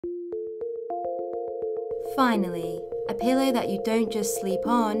Finally, a pillow that you don't just sleep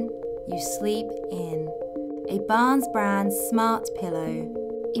on, you sleep in. A Barnes brand smart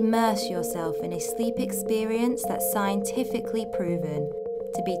pillow. Immerse yourself in a sleep experience that's scientifically proven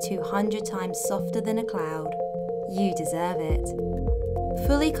to be 200 times softer than a cloud. You deserve it.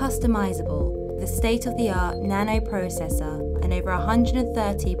 Fully customizable, the state-of-the-art nano processor and over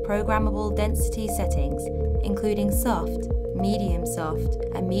 130 programmable density settings, including soft, medium soft,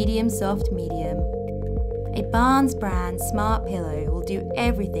 and medium soft medium. A Barnes brand smart pillow will do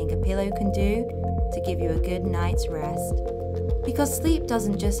everything a pillow can do to give you a good night's rest. Because sleep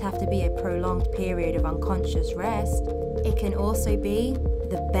doesn't just have to be a prolonged period of unconscious rest, it can also be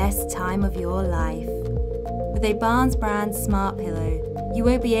the best time of your life. With a Barnes brand smart pillow, you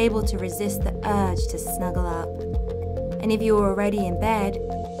won't be able to resist the urge to snuggle up. And if you're already in bed,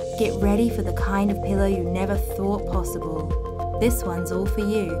 get ready for the kind of pillow you never thought possible. This one's all for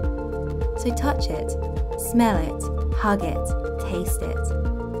you. So touch it, smell it, hug it, taste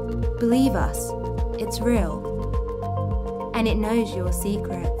it. Believe us, it's real. And it knows your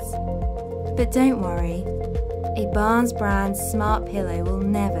secrets. But don't worry, a Barnes brand smart pillow will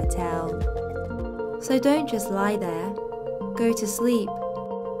never tell. So don't just lie there, go to sleep.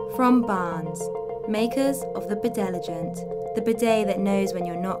 From Barnes, makers of the Bideligent, the bidet that knows when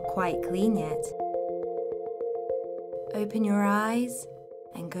you're not quite clean yet. Open your eyes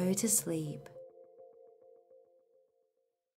and go to sleep.